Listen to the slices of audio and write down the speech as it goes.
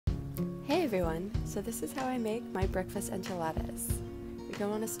Hey everyone, so this is how I make my breakfast enchiladas. You're going to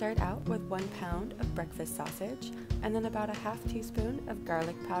want to start out with 1 pound of breakfast sausage and then about a half teaspoon of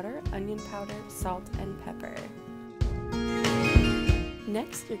garlic powder, onion powder, salt, and pepper.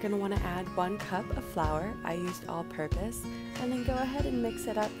 Next, you're going to want to add 1 cup of flour. I used all-purpose, and then go ahead and mix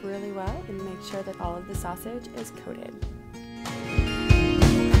it up really well and make sure that all of the sausage is coated.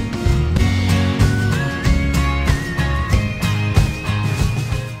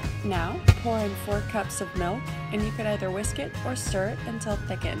 Now, pour in 4 cups of milk, and you could either whisk it or stir it until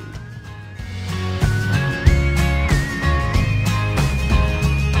thickened.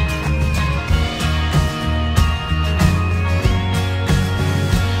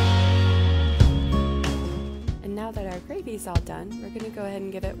 And now that our gravy is all done, we're going to go ahead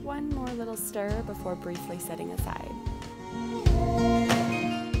and give it one more little stir before briefly setting aside.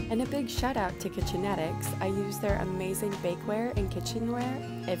 And a big shout out to Kitchenetics. I use their amazing bakeware and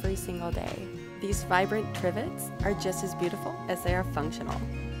kitchenware every single day. These vibrant trivets are just as beautiful as they are functional.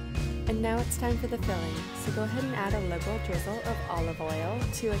 And now it's time for the filling. So go ahead and add a liberal drizzle of olive oil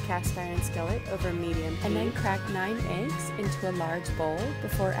to a cast iron skillet over medium heat, and then crack 9 eggs into a large bowl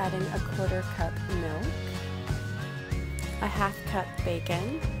before adding a 1/4 cup milk, a 1/2 cup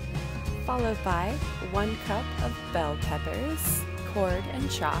bacon, followed by 1 cup of bell peppers, cored and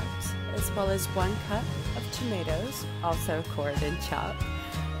chopped, as well as 1 cup of tomatoes, also cored and chopped,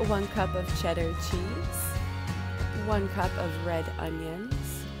 1 cup of cheddar cheese, 1 cup of red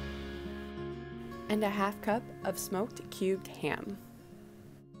onions, and a 1/2 cup of smoked cubed ham.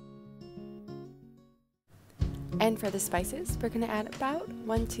 And for the spices, we're going to add about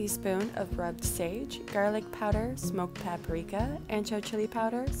 1 teaspoon of rubbed sage, garlic powder, smoked paprika, ancho chili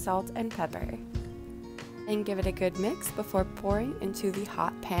powder, salt, and pepper. And give it a good mix before pouring into the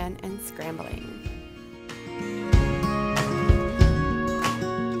hot pan and scrambling.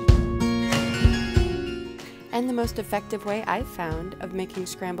 And the most effective way I've found of making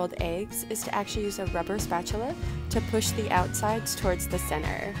scrambled eggs is to actually use a rubber spatula to push the outsides towards the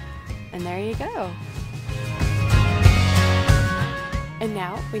center. And there you go. And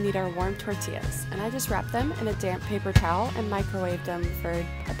now we need our warm tortillas, and I just wrapped them in a damp paper towel and microwaved them for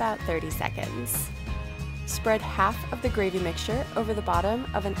about 30 seconds. Spread half of the gravy mixture over the bottom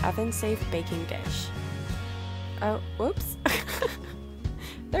of an oven-safe baking dish. Oh, whoops.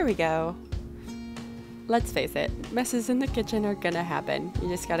 There we go. Let's face it, messes in the kitchen are gonna happen. You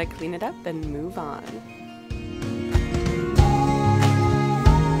just gotta clean it up and move on.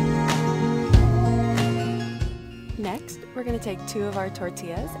 Next, we're gonna take 2 of our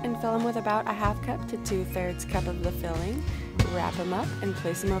tortillas and fill them with about a 1/2 cup to 2/3 cup of the filling, wrap them up, and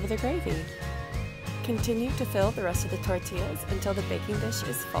place them over the gravy. Continue to fill the rest of the tortillas until the baking dish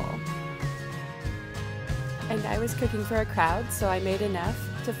is full. And I was cooking for a crowd, so I made enough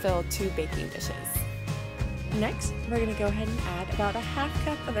to fill 2 baking dishes. Next, we're going to go ahead and add about a 1/2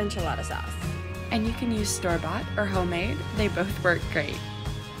 cup of enchilada sauce. And you can use store-bought or homemade, they both work great.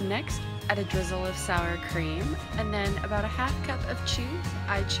 Next, add a drizzle of sour cream, and then about a 1/2 cup of cheese.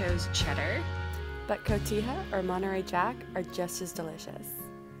 I chose cheddar, but cotija or Monterey Jack are just as delicious.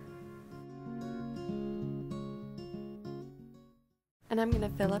 And I'm going to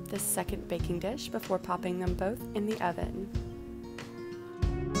fill up this second baking dish before popping them both in the oven.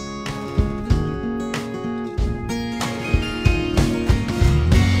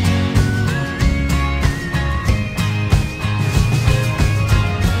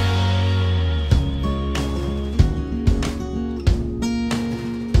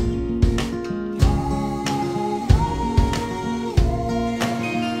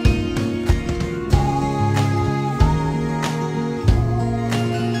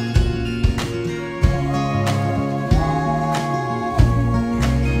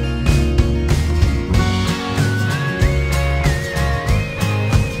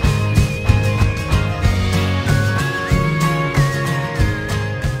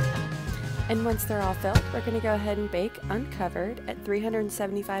 And once they're all filled, we're going to go ahead and bake uncovered at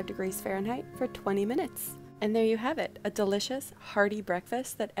 375 degrees Fahrenheit for 20 minutes. And there you have it, a delicious, hearty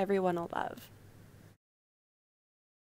breakfast that everyone will love.